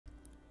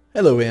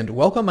Hello and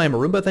welcome, I'm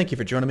Arumba. Thank you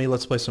for joining me.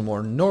 Let's play some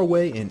more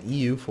Norway in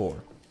EU4.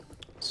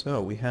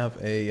 So we have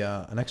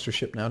an extra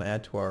ship now to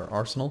add to our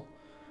arsenal,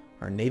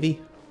 our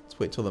navy. Let's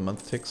wait till the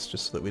month ticks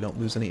just so that we don't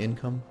lose any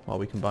income while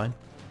we combine.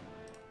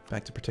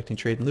 Back to protecting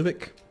trade in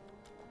Lübeck.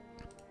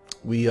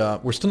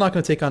 We're still not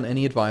going to take on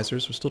any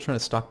advisors. We're still trying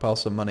to stockpile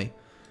some money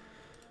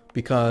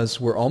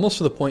because we're almost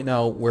to the point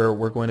now where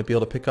we're going to be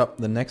able to pick up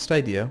the next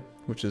idea,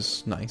 which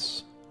is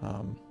nice.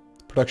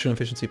 Production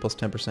efficiency plus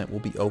 10% will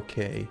be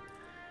okay.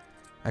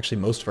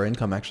 Actually, most of our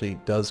income actually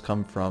does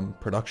come from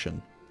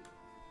production.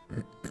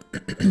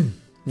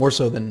 More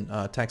so than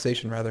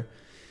taxation, rather.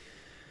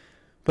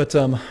 But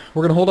we're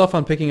going to hold off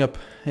on picking up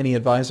any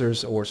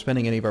advisors or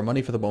spending any of our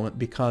money for the moment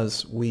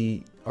because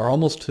we are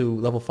almost to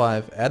level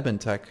 5 admin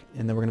tech,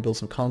 and then we're going to build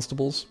some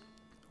constables,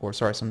 or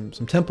sorry, some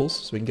temples,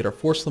 so we can get our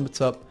force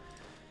limits up,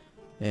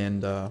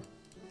 and I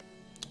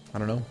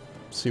don't know,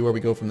 see where we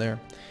go from there.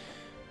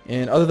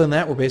 And other than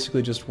that, we're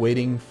basically just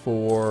waiting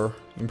for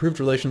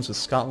improved relations with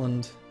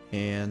Scotland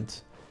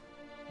and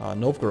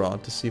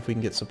Novgorod to see if we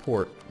can get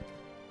support.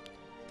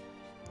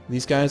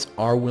 These guys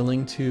are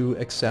willing to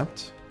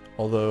accept,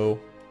 although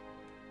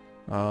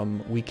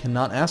we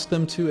cannot ask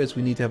them to, as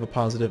we need to have a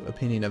positive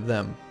opinion of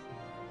them.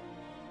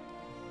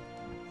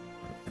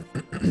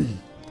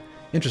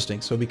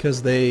 Interesting. So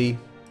because they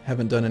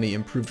haven't done any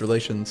improved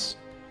relations,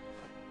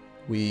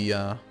 we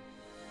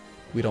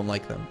don't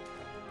like them.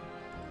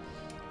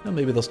 Well,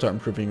 maybe they'll start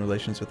improving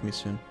relations with me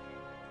soon.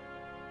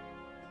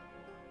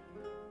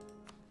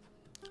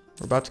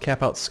 We're about to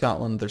cap out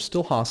Scotland. They're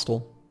still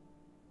hostile.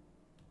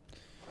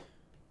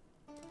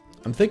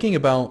 I'm thinking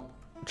about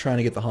trying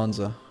to get the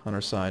Hansa on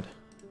our side.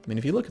 I mean,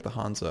 if you look at the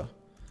Hansa,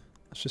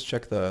 let's just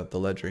check the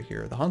ledger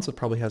here. The Hansa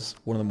probably has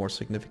one of the more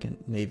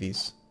significant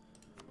navies.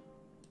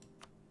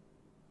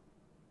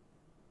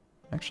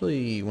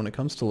 Actually, when it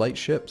comes to light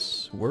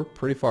ships, we're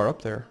pretty far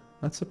up there.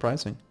 That's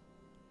surprising.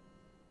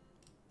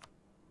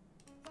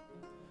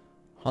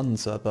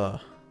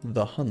 Hansa,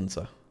 the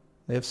Hansa.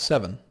 They have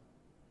 7.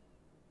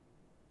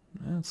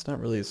 It's not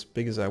really as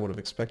big as I would have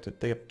expected.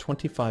 They have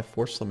 25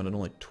 force limit and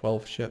only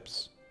 12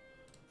 ships.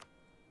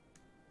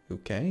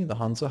 Okay, the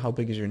Hansa, how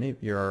big is your navy,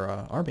 your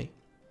army?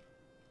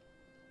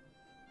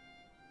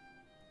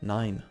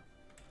 9.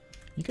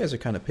 You guys are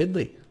kind of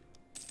piddly.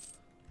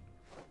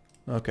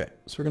 Okay,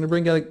 so we're going to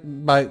bring a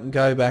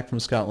guy back from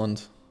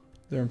Scotland.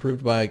 They're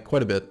improved by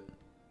quite a bit.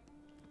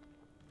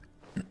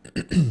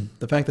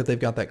 The fact that they've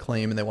got that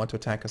claim and they want to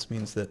attack us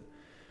means that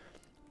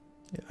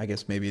I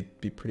guess maybe it'd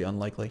be pretty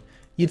unlikely.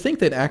 You'd think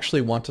they'd actually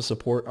want to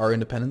support our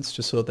independence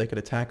just so that they could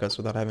attack us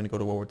without having to go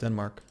to war with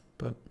Denmark,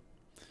 but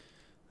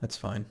that's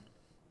fine.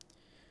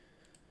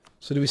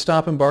 So do we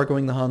stop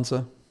embargoing the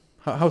Hansa?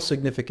 How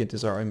significant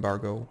is our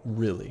embargo,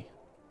 really?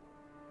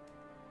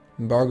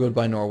 Embargoed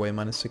by Norway,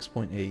 minus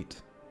 6.8.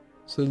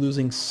 So they're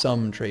losing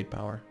some trade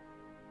power.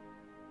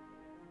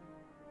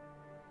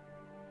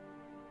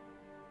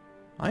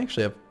 I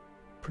actually have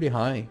pretty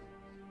high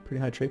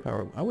trade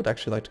power. I would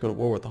actually like to go to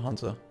war with the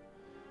Hansa.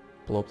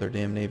 Blow up their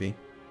damn navy.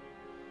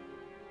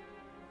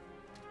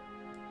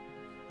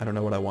 I don't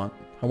know what I want.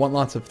 I want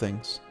lots of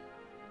things.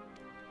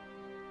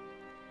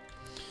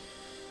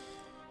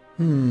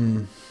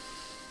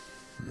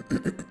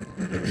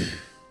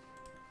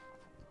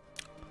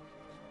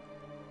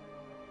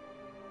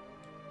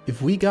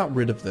 If we got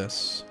rid of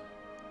this,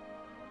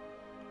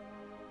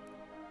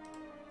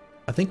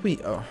 I think we...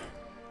 I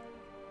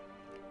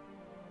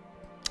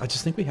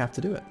just think we have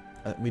to do it.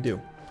 We do.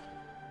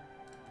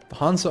 The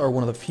Hansa are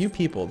one of the few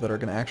people that are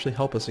going to actually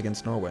help us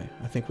against Norway.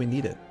 I think we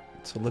need it.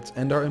 So let's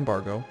end our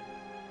embargo.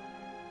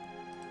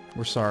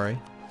 We're sorry.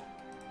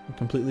 I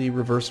completely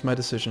reversed my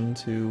decision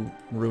to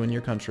ruin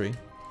your country.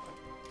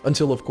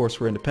 Until, of course,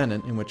 we're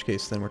independent, in which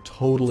case then we're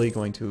totally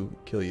going to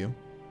kill you.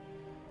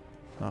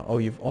 Oh,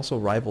 you've also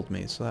rivaled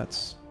me, so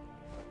that's...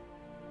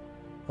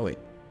 Oh, wait.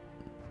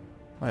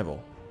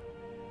 Rival.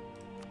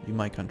 You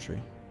my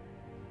country.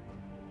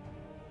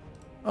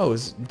 Oh,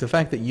 is the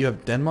fact that you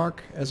have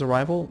Denmark as a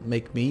rival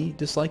make me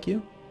dislike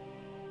you?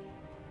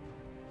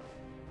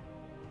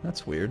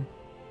 That's weird.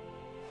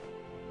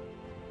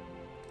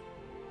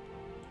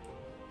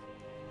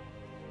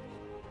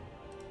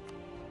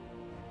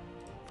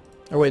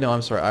 Oh wait, no,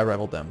 I'm sorry. I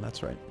rivaled them.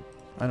 That's right.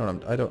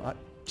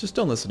 Just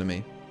don't listen to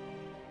me.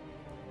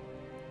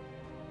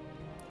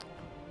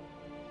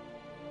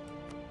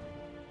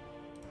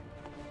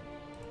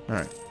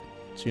 Alright.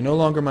 So you're no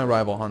longer my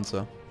rival,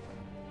 Hansa.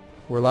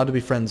 We're allowed to be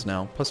friends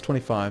now. Plus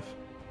 25.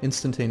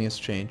 Instantaneous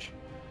change.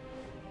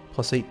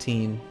 Plus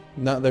 18.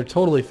 No, they're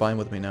totally fine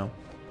with me now.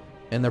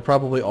 And they're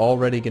probably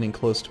already getting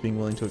close to being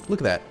willing to...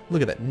 Look at that.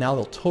 Look at that. Now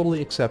they'll totally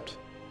accept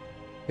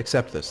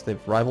this. They've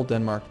rivaled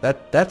Denmark.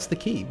 That's the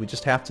key. We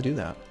just have to do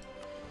that.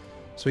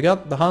 So we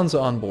got the Hansa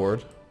on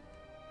board.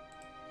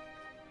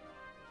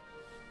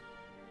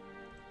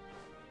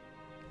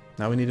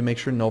 Now we need to make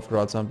sure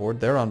Novgorod's on board.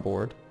 They're on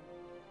board.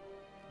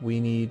 We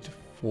need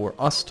for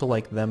us to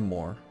like them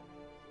more.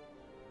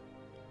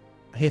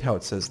 I hate how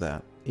it says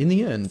that. in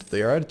the end,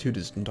 their attitude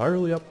is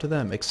entirely up to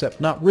them,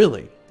 except not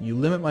really. You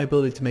limit my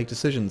ability to make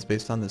decisions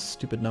based on this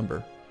stupid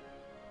number.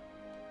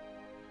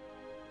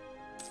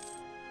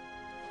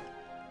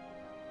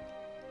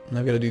 And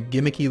I've got to do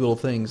gimmicky little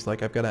things,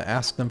 like I've got to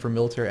ask them for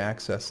military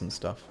access and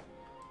stuff.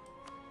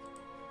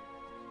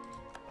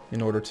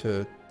 In order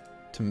to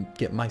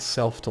get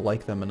myself to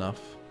like them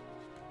enough.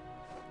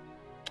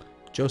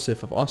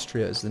 Joseph of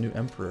Austria is the new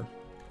emperor.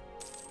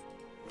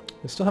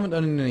 We still haven't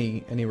done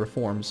any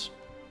reforms.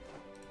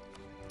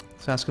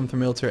 Let's ask them for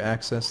military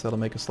access. That'll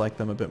make us like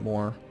them a bit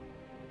more.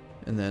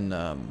 And then,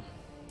 I'm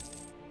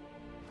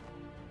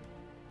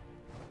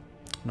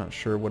not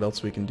sure what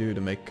else we can do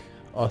to make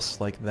us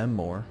like them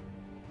more.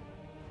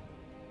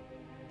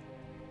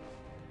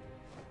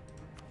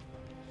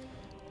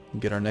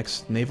 Get our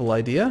next naval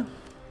idea.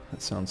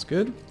 That sounds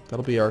good.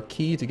 That'll be our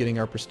key to getting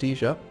our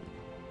prestige up.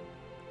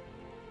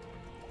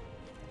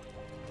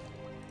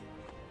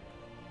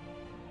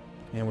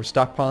 And we're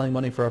stockpiling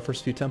money for our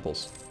first few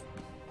temples.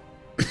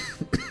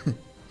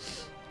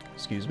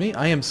 Excuse me.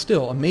 I am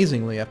still,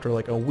 amazingly, after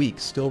like a week,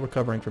 still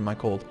recovering from my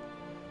cold.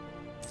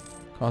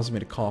 Causes me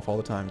to cough all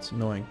the time. It's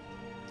annoying.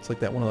 It's like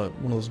that one of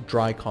those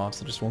dry coughs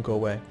that just won't go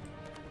away.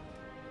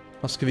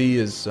 Muscovy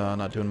is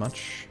not doing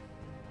much.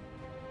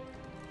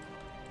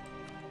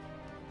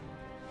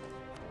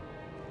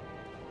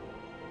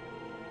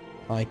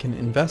 I can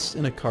invest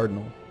in a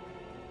cardinal.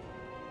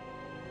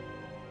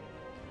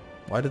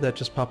 Why did that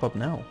just pop up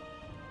now?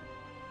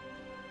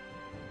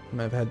 I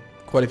might have had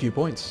quite a few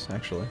points,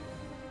 actually.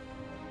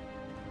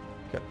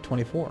 Got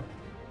 24.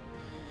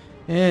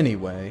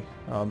 Anyway,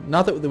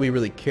 not that we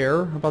really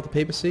care about the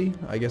papacy.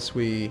 I guess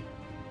we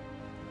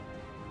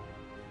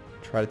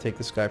try to take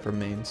this guy from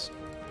Mainz.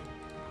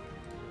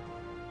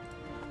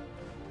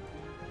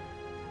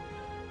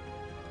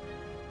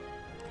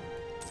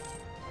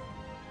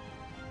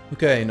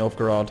 Okay,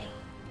 Novgorod.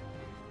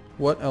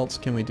 What else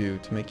can we do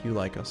to make you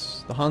like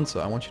us? The Hansa,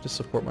 I want you to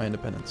support my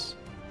independence.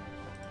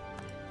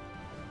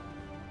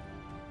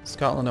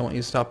 Scotland, I want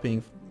you to stop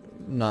being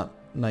not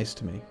nice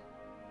to me.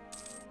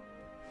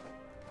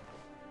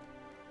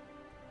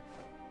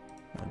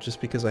 Just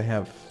because I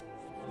have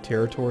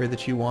territory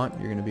that you want,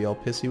 you're going to be all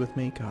pissy with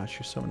me? Gosh,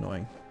 you're so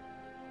annoying.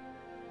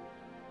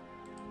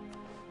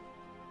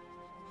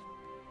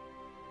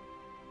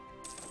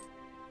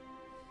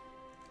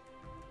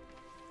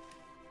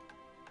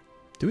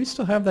 Do we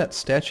still have that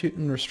statute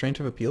and restraint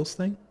of appeals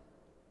thing?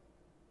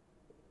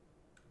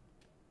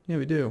 Yeah,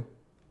 we do.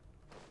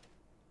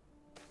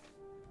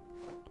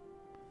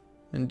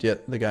 And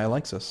yet the guy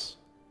likes us.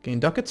 Gain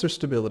ducats or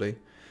stability?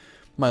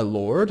 My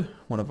lord,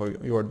 one of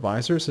your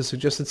advisors, has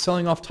suggested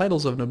selling off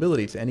titles of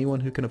nobility to anyone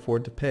who can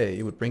afford to pay.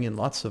 It would bring in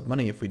lots of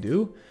money if we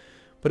do,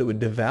 but it would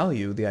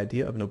devalue the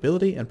idea of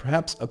nobility and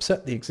perhaps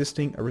upset the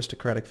existing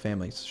aristocratic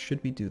families.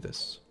 Should we do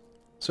this?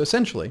 So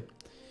essentially,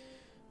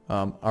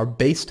 our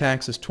base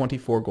tax is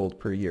 24 gold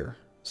per year.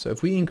 So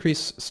if we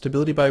increase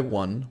stability by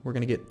 1, we're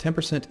going to get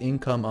 10%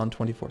 income on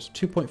 24, so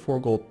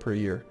 2.4 gold per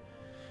year.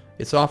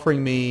 It's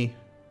offering me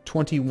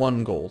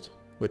 21 gold,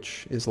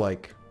 which is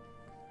like,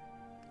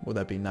 would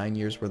that be 9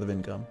 years worth of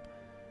income?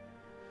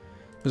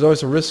 There's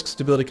always a risk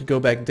stability could go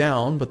back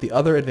down, but the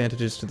other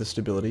advantages to the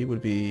stability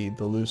would be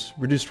the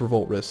reduced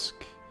revolt risk,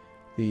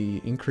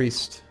 the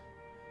increased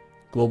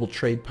global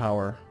trade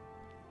power,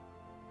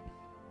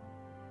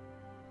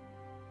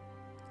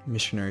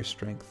 missionary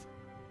strength.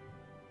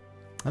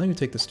 I think we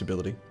take the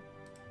stability.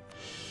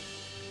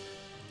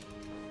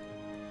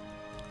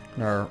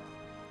 And our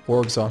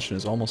war exhaustion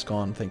is almost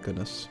gone, thank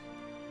goodness.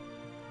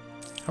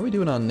 How are we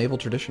doing on naval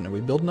tradition? Are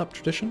we building up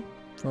tradition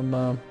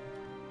from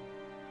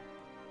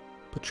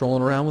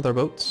patrolling around with our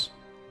boats?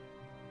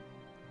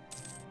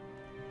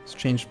 It's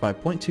changed by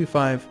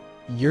 0.25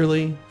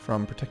 yearly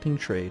from protecting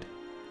trade.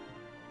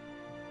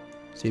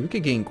 See, we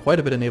could gain quite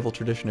a bit of naval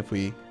tradition if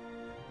we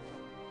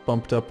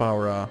bumped up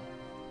our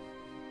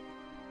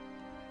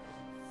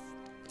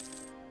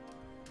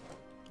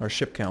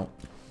ship count.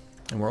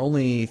 And we're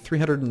only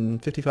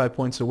 355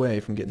 points away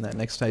from getting that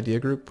next idea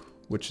group,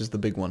 which is the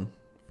big one.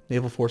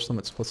 Naval force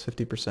limits plus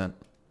 50%.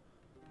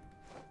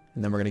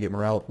 And then we're going to get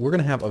morale. We're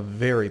going to have a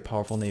very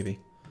powerful navy.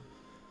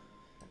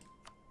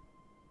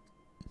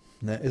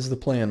 And that is the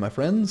plan, my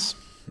friends.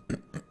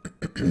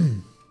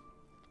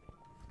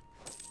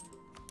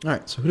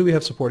 Alright, so who do we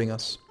have supporting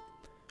us?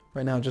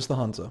 Right now, just the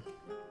Hansa.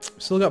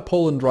 Still got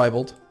Poland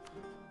rivaled.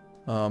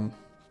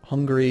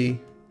 Hungary,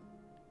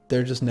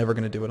 they're just never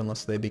going to do it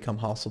unless they become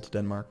hostile to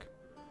Denmark.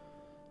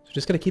 So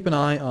just got to keep an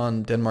eye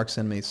on Denmark's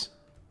enemies.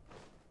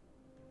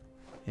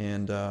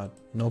 And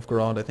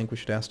Novgorod, I think we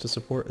should ask to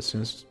support as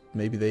soon as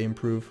maybe they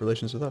improve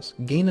relations with us.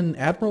 Gain an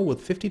admiral with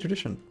 50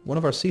 tradition. One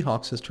of our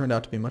Seahawks has turned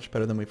out to be much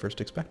better than we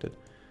first expected.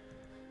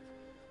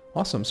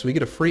 Awesome, so we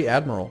get a free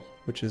admiral,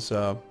 which is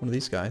one of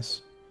these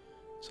guys.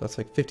 So that's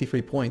like 50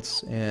 free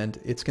points, and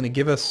it's going to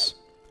give us...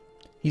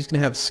 He's going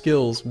to have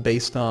skills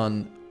based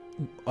on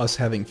us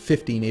having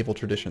 50 naval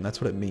tradition.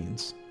 That's what it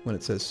means when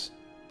it says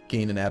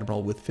gain an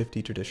admiral with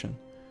 50 tradition.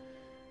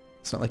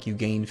 It's not like you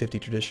gain 50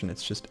 tradition,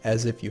 it's just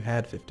as if you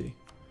had 50.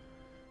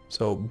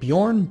 So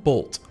Bjorn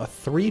Bolt, a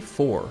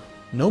 3-4.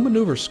 No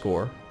maneuver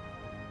score.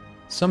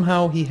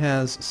 Somehow he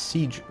has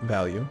siege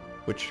value,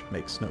 which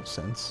makes no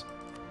sense.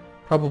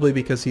 Probably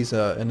because he's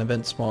an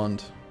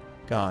event-spawned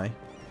guy.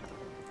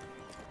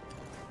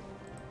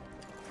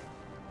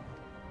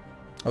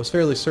 I was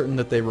fairly certain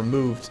that they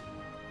removed,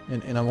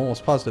 and I'm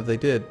almost positive they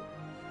did,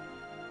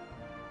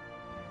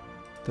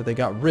 that they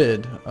got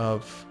rid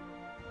of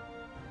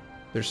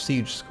their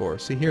siege score.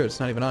 See here, it's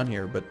not even on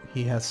here, but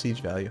he has siege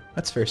value.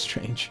 That's very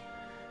strange.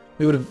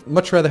 We would have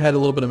much rather had a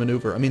little bit of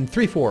maneuver. I mean,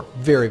 3-4,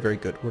 very, very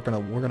good. We're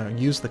gonna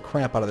use the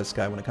crap out of this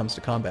guy when it comes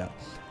to combat.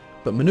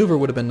 But maneuver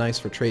would have been nice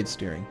for trade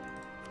steering.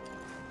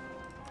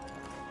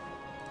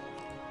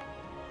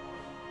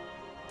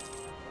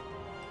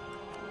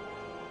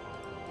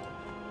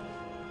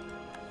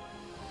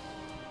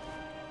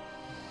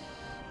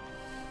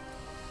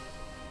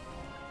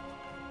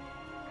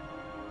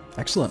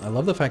 Excellent. I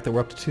love the fact that we're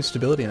up to 2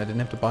 stability and I didn't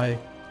have to buy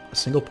a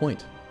single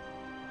point.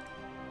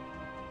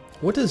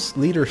 What does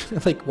leader...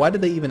 like, why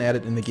did they even add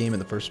it in the game in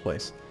the first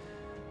place?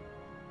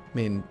 I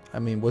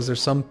mean, was there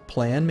some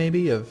plan,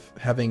 maybe, of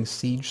having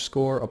siege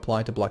score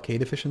apply to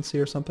blockade efficiency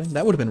or something?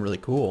 That would have been really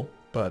cool,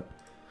 but...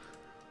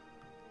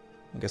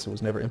 I guess it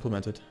was never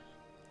implemented.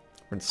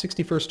 We're in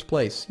 61st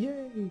place.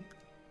 Yay!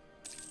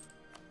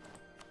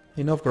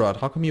 Hey, Novgorod,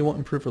 how come you won't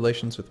improve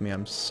relations with me?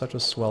 I'm such a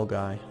swell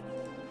guy.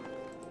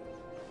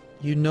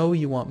 You know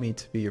you want me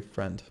to be your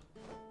friend.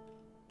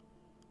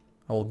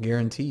 I will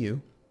guarantee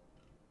you.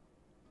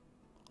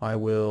 I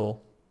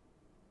will...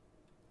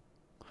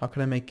 How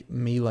can I make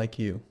me like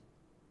you?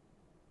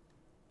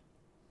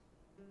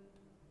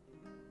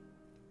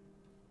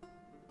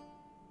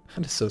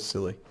 That is so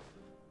silly.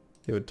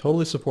 They would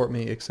totally support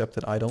me, except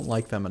that I don't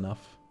like them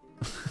enough.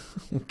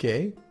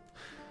 Okay?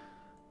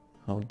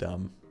 How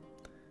dumb.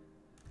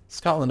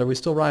 Scotland, are we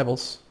still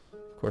rivals?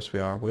 Of course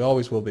we are. We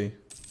always will be.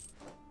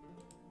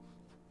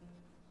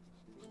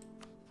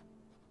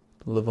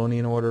 The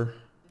Livonian Order.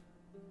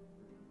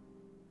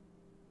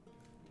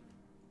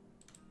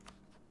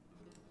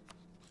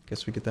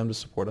 Guess we get them to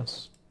support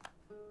us.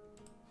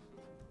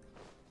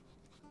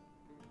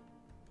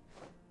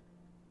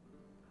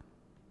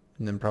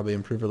 And then probably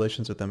improve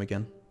relations with them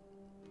again.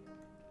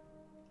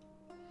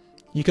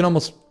 You can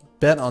almost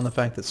bet on the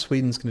fact that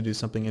Sweden's going to do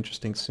something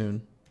interesting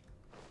soon.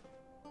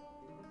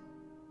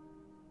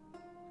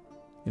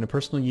 In a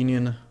personal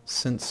union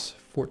since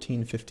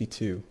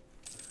 1452.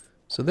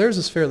 So theirs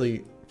is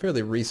fairly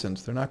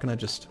recent. They're not going to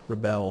just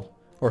rebel,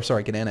 or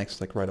sorry, get annexed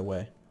like right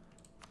away.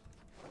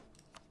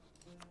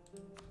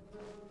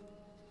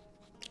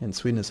 And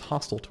Sweden is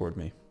hostile toward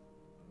me.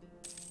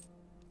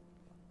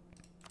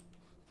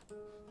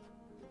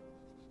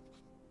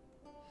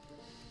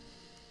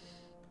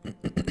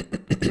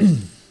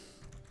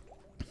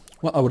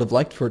 Well, I would have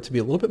liked for it to be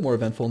a little bit more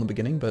eventful in the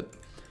beginning, but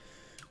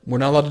we're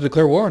not allowed to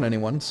declare war on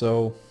anyone,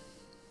 so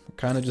we're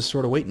kind of just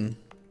sort of waiting.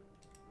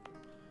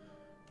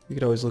 We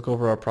could always look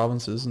over our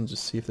provinces and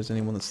just see if there's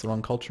anyone that's the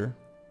wrong culture.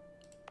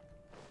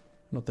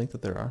 I don't think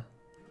that there are.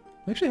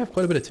 We actually have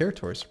quite a bit of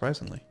territory,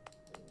 surprisingly.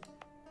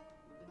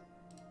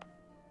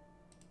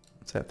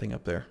 What's that thing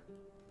up there?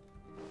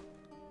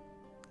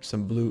 There's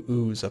some blue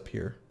ooze up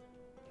here.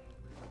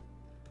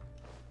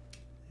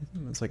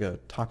 It's like a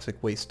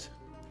toxic waste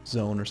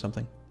zone or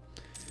something.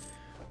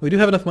 We do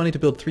have enough money to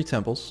build 3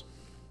 temples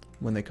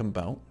when they come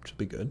about, which will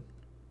be good.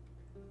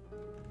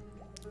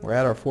 We're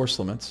at our force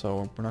limit,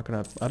 so we're not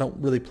gonna... I don't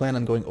really plan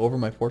on going over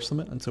my force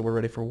limit until we're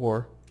ready for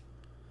war.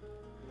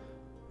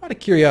 Out of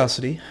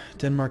curiosity,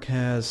 Denmark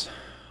has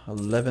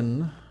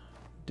 11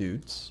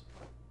 dudes.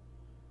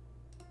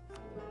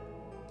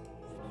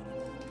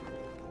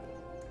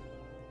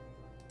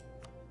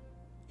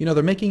 You know,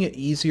 they're making it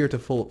easier to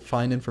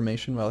find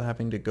information while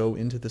having to go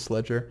into this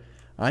ledger.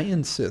 I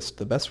insist.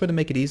 The best way to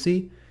make it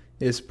easy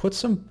is put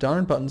some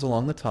darn buttons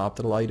along the top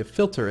that allow you to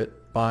filter it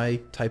by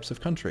types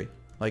of country.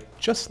 Like,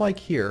 just like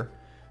here,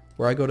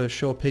 where I go to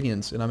show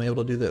opinions and I'm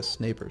able to do this,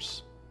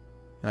 neighbors.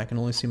 And I can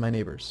only see my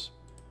neighbors.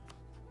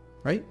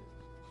 Right?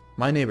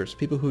 My neighbors,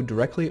 people who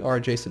directly are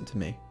adjacent to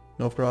me.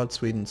 Novgorod,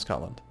 Sweden,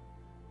 Scotland.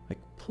 Like,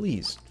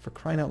 please, for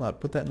crying out loud,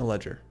 put that in the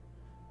ledger.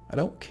 I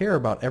don't care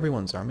about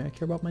everyone's army, I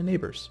care about my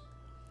neighbors.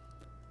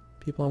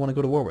 People I want to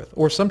go to war with.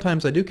 Or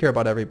sometimes I do care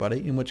about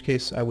everybody, in which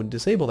case I would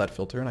disable that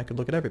filter and I could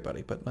look at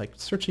everybody. But like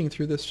searching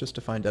through this just to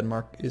find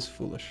Denmark is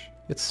foolish.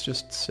 It's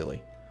just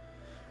silly.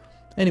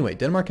 Anyway,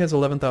 Denmark has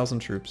 11,000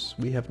 troops.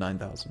 We have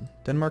 9,000.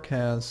 Denmark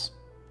has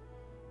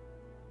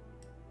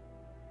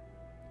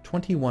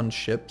 21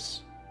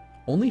 ships.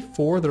 Only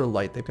 4 that are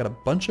light. They've got a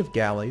bunch of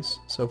galleys.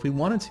 So if we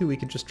wanted to, we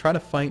could just try to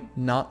fight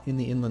not in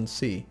the inland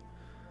sea.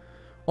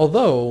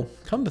 Although,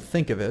 come to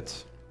think of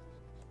it,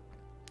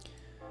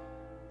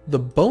 the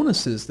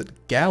bonuses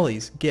that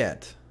galleys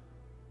get,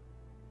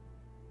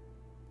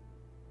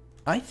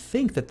 I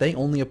think that they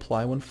only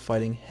apply when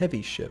fighting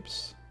heavy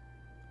ships.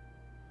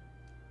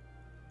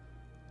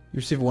 You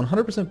receive a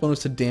 100%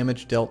 bonus to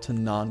damage dealt to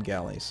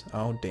non-galleys.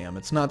 Oh damn,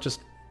 it's not just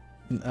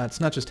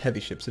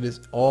heavy ships, it is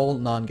all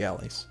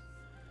non-galleys.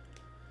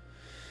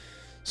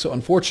 So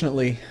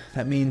unfortunately,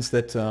 that means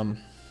that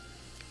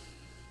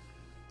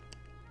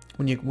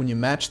when you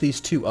match these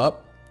two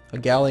up, a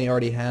galley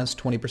already has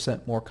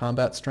 20% more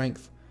combat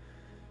strength,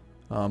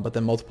 but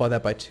then multiply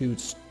that by 2,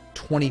 it's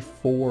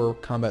 24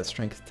 combat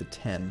strength to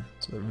 10.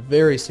 So they're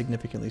very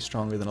significantly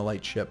stronger than a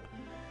light ship.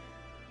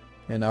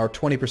 And our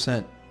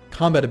 20%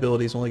 combat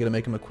ability is only going to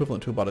make them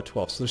equivalent to about a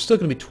 12. So they're still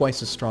going to be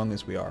twice as strong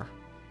as we are.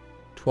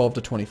 12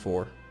 to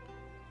 24.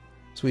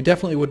 So we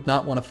definitely would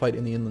not want to fight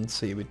in the inland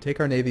sea. We'd take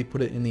our navy,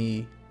 put it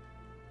in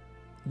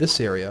this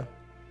area,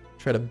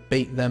 try to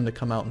bait them to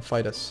come out and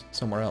fight us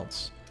somewhere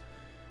else.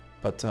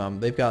 But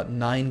they've got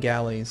 9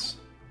 galleys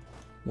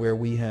where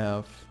we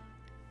have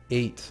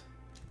 8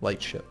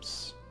 light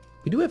ships.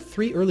 We do have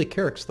 3 early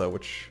carracks though,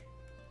 which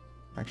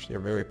actually are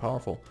very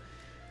powerful.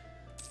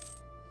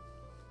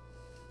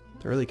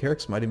 The early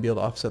carracks might even be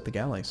able to offset the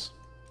galleys.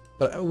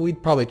 But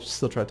we'd probably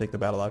still try to take the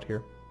battle out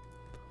here.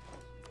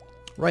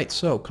 Right,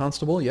 so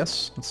Constable,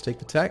 yes, let's take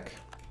the tech.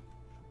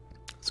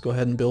 Let's go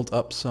ahead and build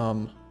up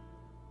some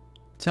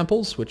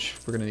temples, which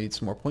we're going to need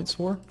some more points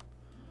for.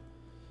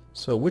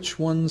 So which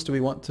ones do we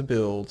want to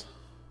build?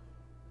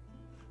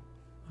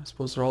 I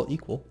suppose they're all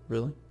equal,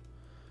 really.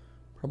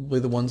 Probably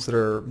the ones that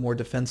are more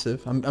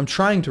defensive. I'm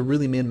trying to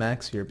really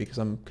min-max here because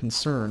I'm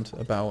concerned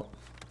about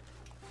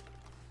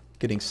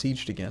getting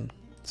sieged again.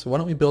 So why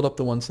don't we build up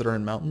the ones that are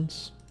in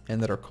mountains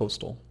and that are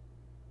coastal.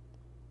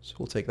 So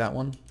we'll take that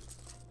one.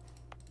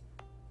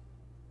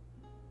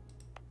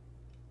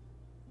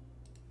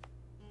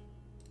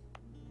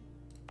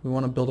 We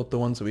want to build up the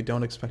ones that we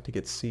don't expect to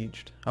get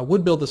sieged. I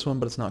would build this one,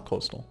 but it's not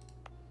coastal.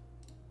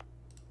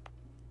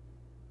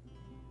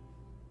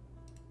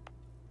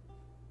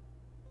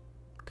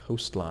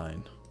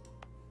 Coastline.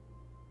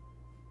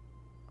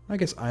 I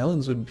guess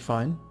islands would be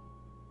fine,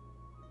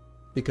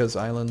 because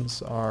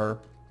islands are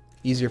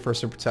easier for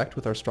us to protect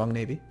with our strong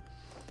navy.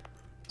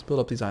 Let's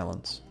build up these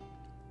islands.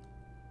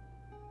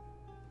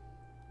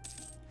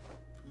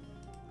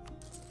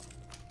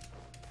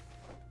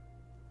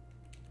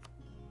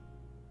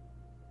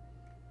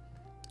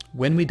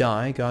 When we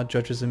die, God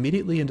judges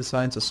immediately and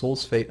decides a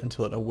soul's fate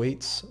until it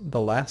awaits the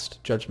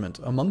last judgment.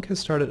 A monk has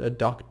started a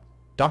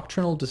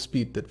doctrinal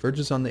dispute that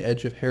verges on the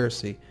edge of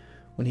heresy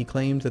when he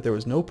claimed that there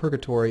was no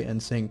purgatory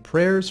and saying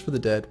prayers for the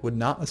dead would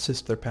not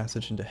assist their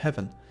passage into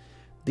heaven.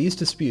 These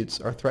disputes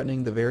are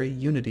threatening the very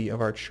unity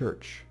of our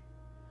church.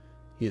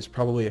 He is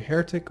probably a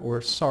heretic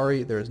or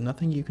sorry, there is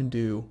nothing you can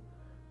do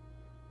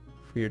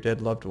for your dead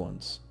loved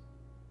ones.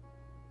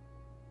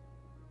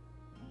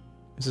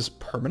 Is this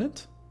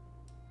permanent?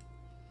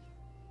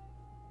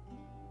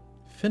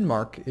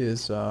 Finnmark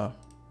is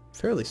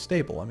fairly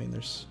stable. I mean,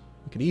 we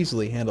could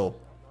easily handle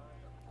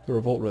the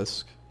revolt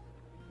risk.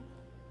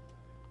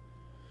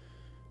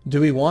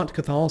 Do we want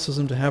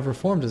Catholicism to have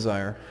reform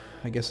desire?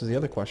 I guess is the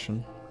other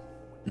question.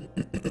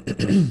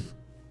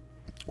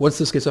 Once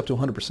this gets up to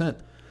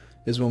 100%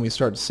 is when we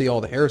start to see all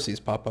the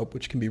heresies pop up,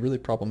 which can be really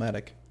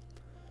problematic.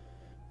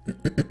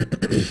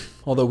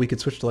 Although we could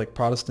switch to like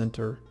Protestant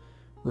or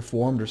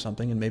Reformed or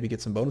something and maybe get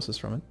some bonuses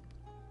from it.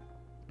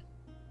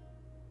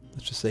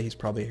 Let's just say he's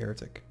probably a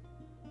heretic.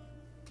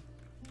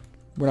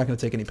 We're not going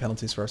to take any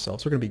penalties for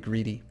ourselves. We're going to be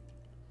greedy.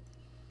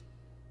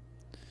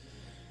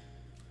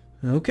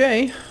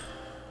 Okay.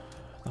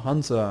 The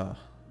Hansa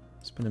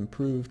has been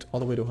improved all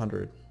the way to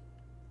 100.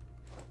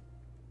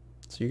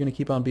 So you're going to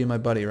keep on being my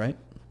buddy, right?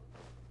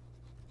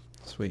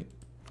 Sweet.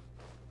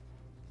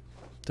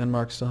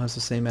 Denmark still has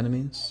the same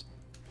enemies.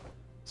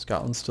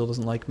 Scotland still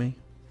doesn't like me.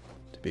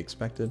 To be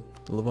expected.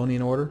 The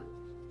Livonian Order.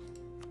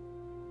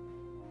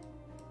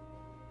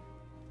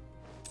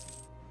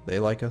 They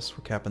like us.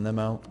 We're capping them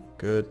out.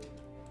 Good.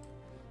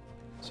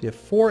 So you have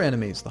 4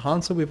 enemies. The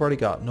Hansa we've already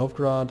got.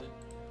 Novgorod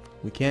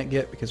we can't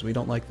get because we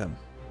don't like them.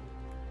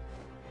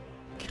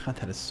 God,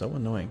 that is so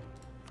annoying.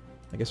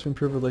 I guess we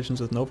improve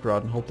relations with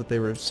Novgorod and hope that they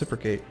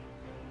reciprocate.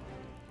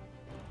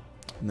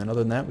 And then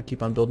other than that, we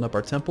keep on building up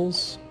our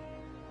temples.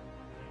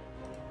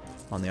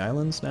 On the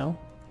islands now.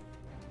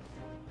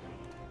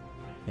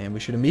 And we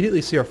should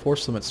immediately see our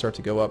force limits start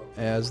to go up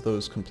as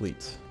those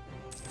complete.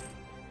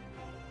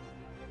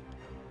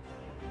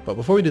 But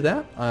before we do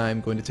that,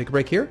 I'm going to take a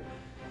break here.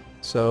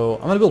 So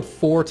I'm going to build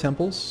 4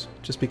 temples,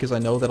 just because I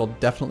know that'll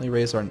definitely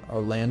raise our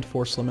land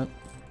force limit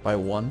by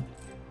 1.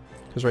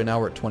 Because right now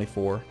we're at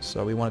 24,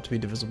 so we want it to be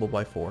divisible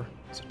by 4.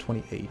 So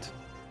 28.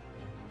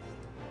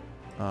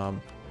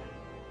 And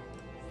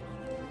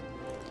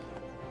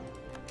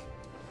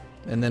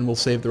then we'll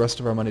save the rest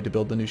of our money to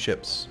build the new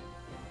ships.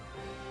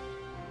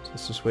 So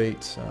let's just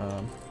wait,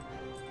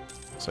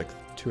 it's like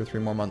 2 or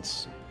 3 more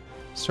months.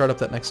 Start up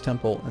that next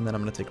temple, and then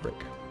I'm going to take a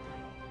break.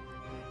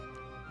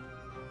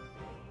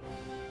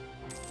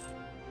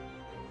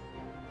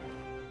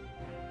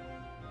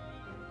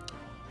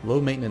 Low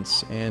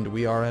maintenance, and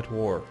we are at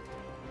war.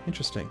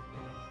 Interesting.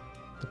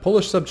 The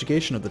Polish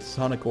subjugation of the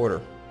Teutonic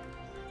Order.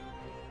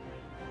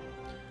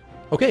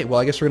 Okay, well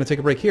I guess we're going to take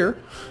a break here.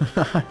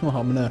 Well,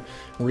 I'm going to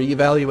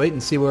reevaluate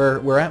and see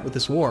where we're at with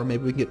this war.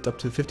 Maybe we can get up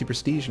to 50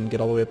 prestige and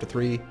get all the way up to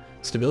 3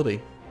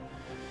 stability.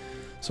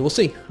 So we'll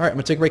see. All right, I'm going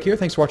to take a break here.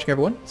 Thanks for watching,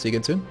 everyone. See you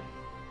again soon.